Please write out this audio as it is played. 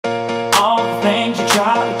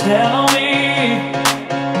try to tell me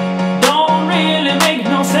don't really make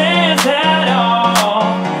no sense at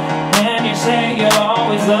all. And you say you'll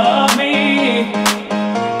always love me,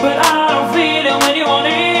 but I don't feel it when you won't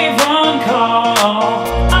even call.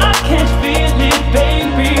 I can't feel it,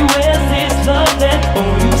 baby. Where's this love that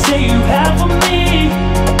you say you have for me?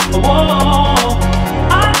 Whoa,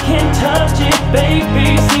 I can't touch it,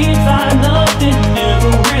 baby. Seems like nothing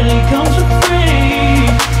ever really comes for free.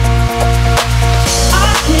 I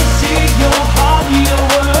can't see your heart, your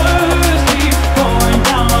words keep pouring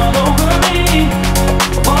down all over me.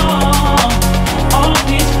 Whoa, all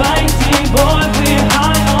this fighting, boy, we're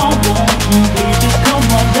high on. Won't you please just come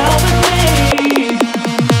on down with me?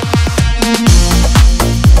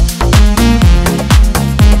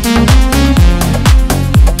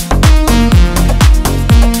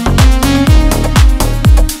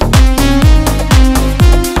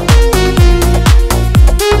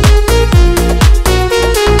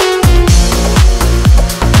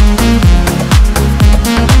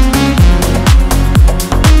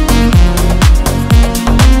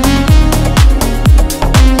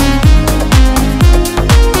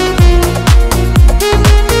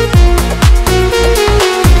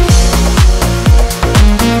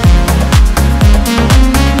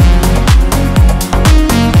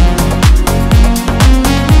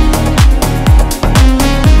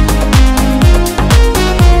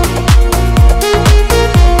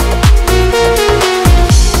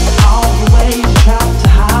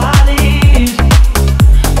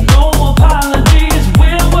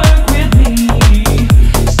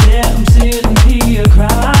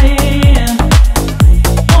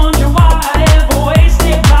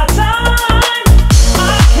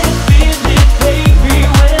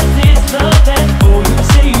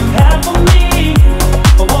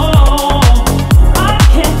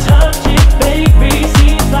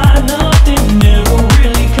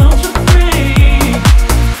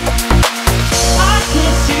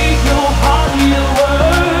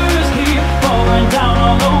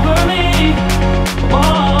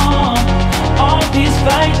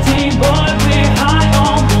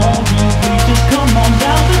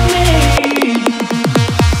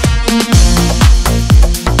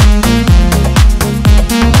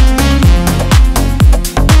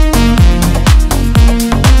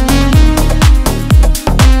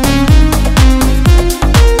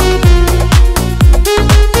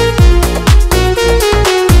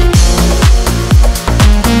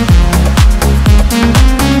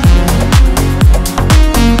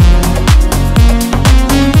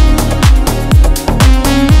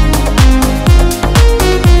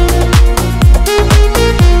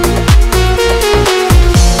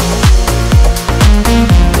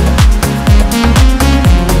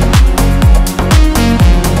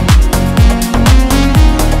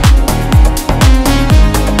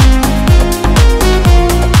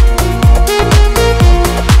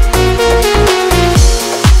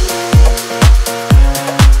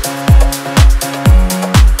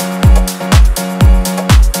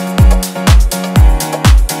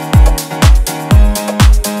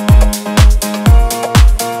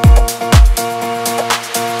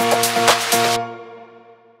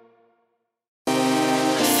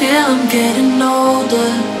 I'm getting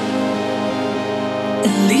older,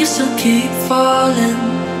 and leaves will keep falling.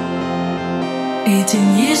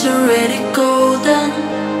 18 years already golden,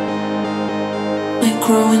 like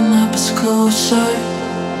growing up is closer.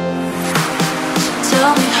 So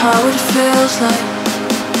tell me how it feels like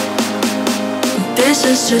this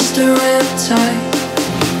is just a riptide.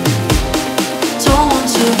 Don't want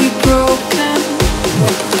to be broken,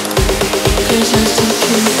 'cause I still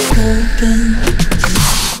keep hoping.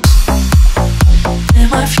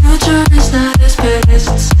 My future is not as bad as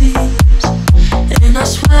it seems, and I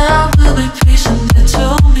swear I will be patient, they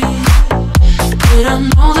told me. But I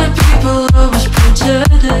know that people always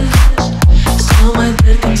prejudice, so my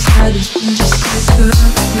dead inside has been just like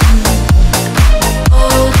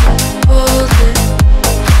older, older.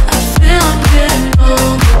 I feel I'm getting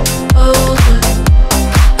older, older.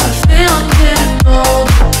 I feel I'm getting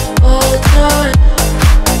older, older,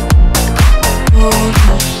 older, older.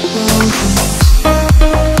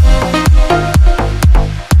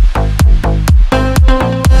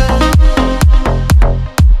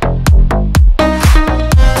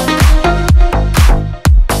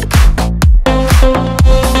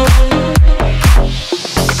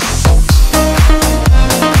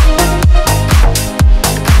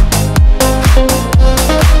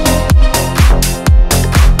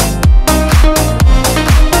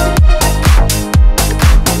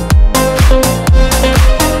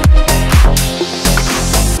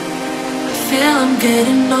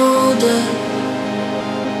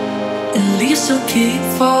 leaves still keep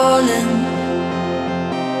falling.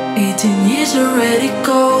 18 years already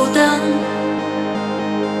golden.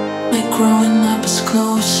 My growing up is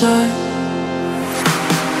closer.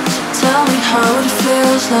 So tell me how it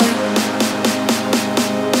feels like.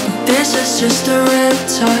 This is just a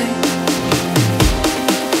riptide.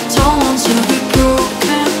 Don't want to be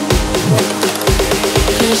broken,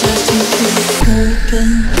 'cause I still feel open.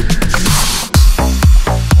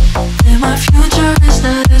 And my future is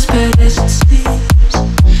not as bad as it seems.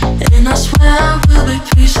 And I swear I will be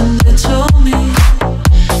patient, they told me.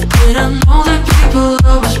 But I know that people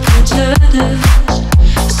always prejudice.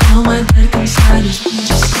 Still my dark inside is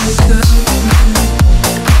just like a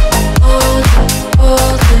older,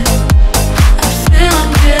 older. I feel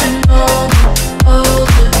I'm getting older,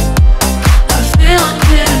 older. I feel I'm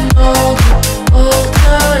getting older,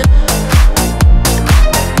 older.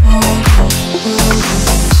 Older, older.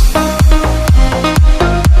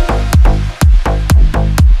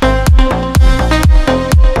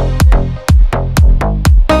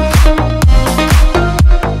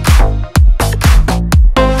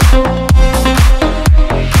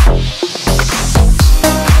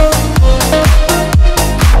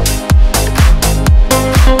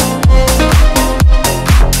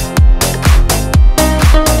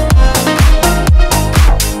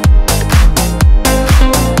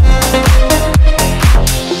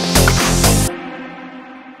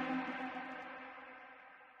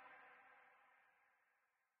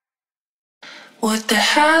 What the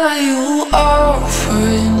hell are you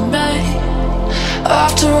offering me?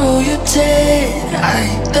 After all you did, I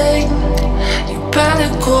think you better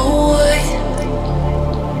go away.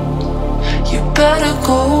 You better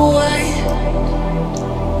go away.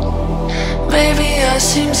 Maybe I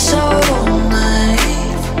seem so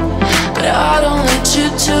naive, but I don't let you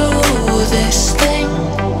do this thing.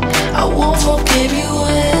 I won't forgive you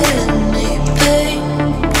anything,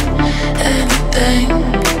 anything.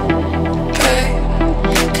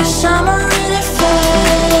 I'm already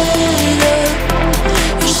faded.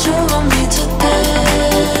 You still want me to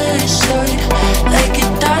decide, like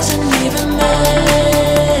it doesn't even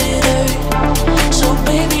matter. So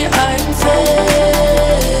baby, I'm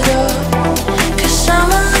fed up, 'cause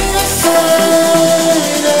I'm already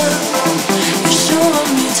faded. You still want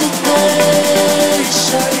me to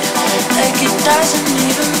decide, like it doesn't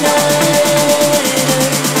even matter.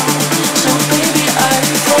 So baby,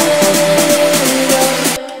 I'm fed up.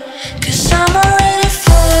 I'm already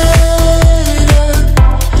fed up.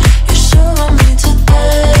 You still want me to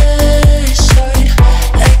decide,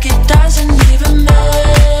 like it doesn't even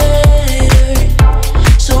matter.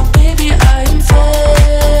 So baby, I'm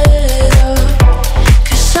fed up,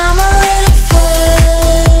 'cause I'm already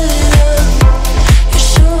fed up. You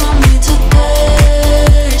still want me to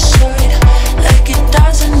decide, like it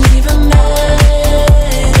doesn't even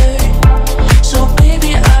matter. So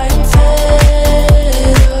baby, I'm fed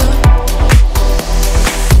up.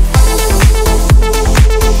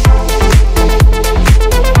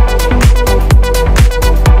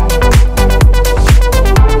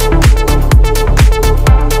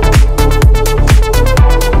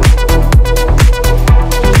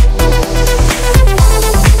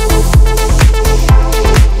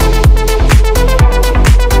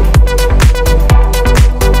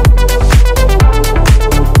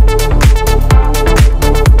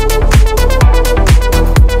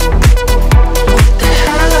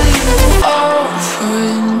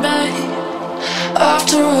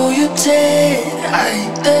 After all you did, I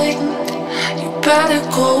think you better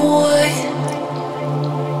go away.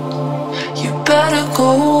 You better go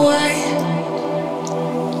away.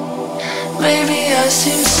 Maybe I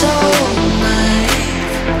seem so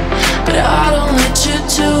naive, but I don't let you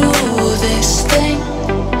do